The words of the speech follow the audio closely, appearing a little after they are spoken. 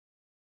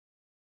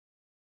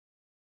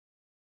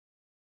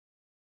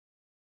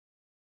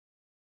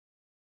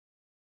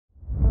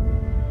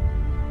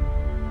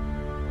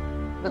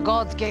The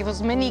gods gave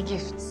us many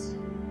gifts.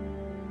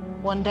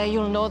 One day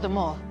you'll know them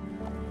all.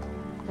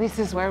 This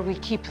is where we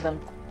keep them.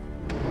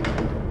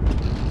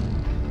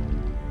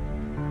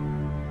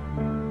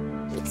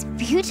 It's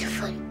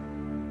beautiful.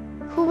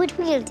 Who would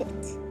wield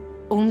it?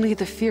 Only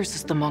the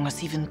fiercest among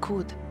us even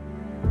could.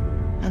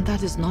 And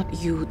that is not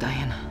you,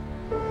 Diana.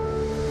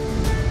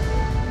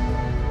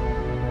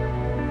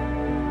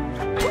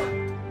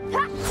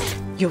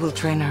 You will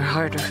train her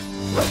harder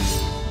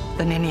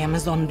than any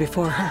Amazon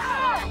before her.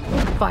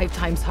 5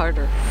 times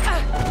harder.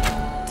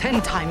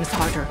 10 times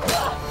harder.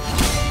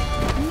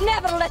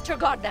 Never let your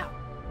guard down.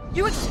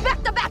 You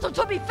expect the battle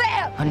to be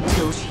fair!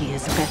 Until she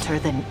is better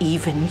than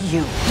even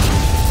you.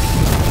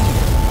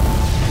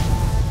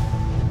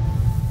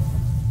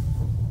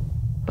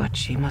 But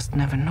she must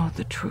never know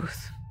the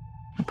truth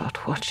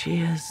about what she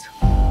is.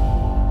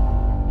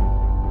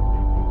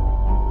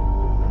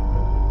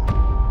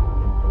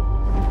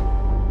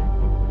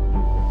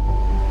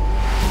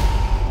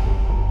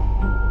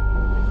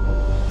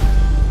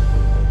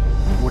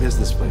 What is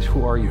this place?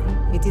 Who are you?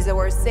 It is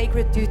our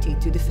sacred duty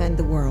to defend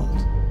the world.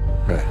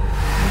 Right.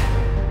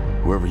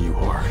 Whoever you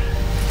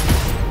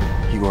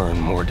are in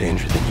more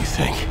danger than you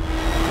think.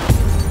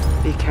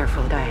 Be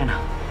careful, Diana.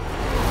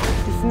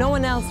 If no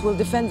one else will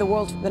defend the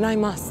world, then I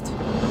must.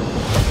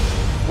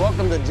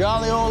 Welcome to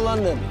jolly old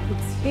London.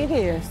 It's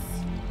hideous.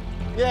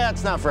 Yeah,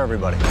 it's not for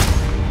everybody.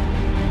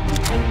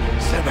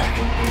 Step back.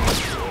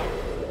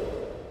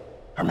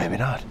 Or maybe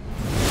not.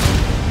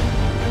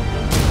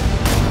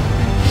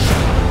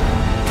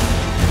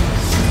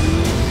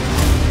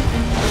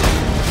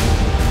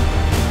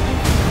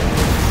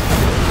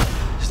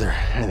 Is there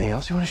anything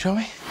else you want to show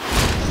me?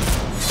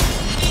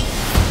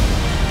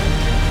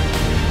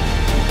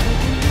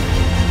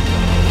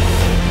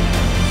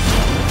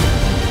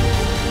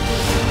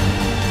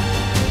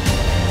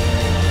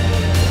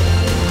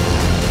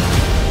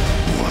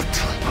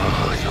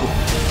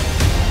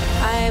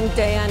 I am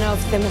Diana of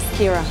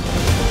Themyscira,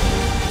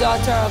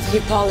 daughter of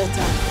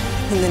Hippolyta.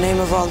 In the name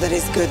of all that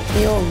is good,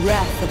 your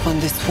wrath upon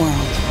this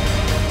world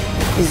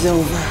is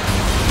over.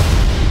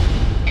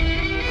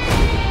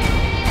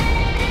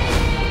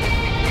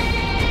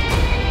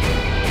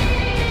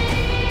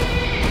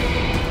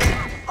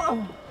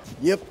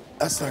 Yep,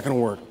 that's not gonna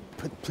work.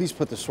 Please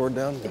put the sword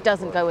down. It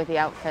doesn't go with the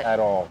outfit. At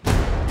all.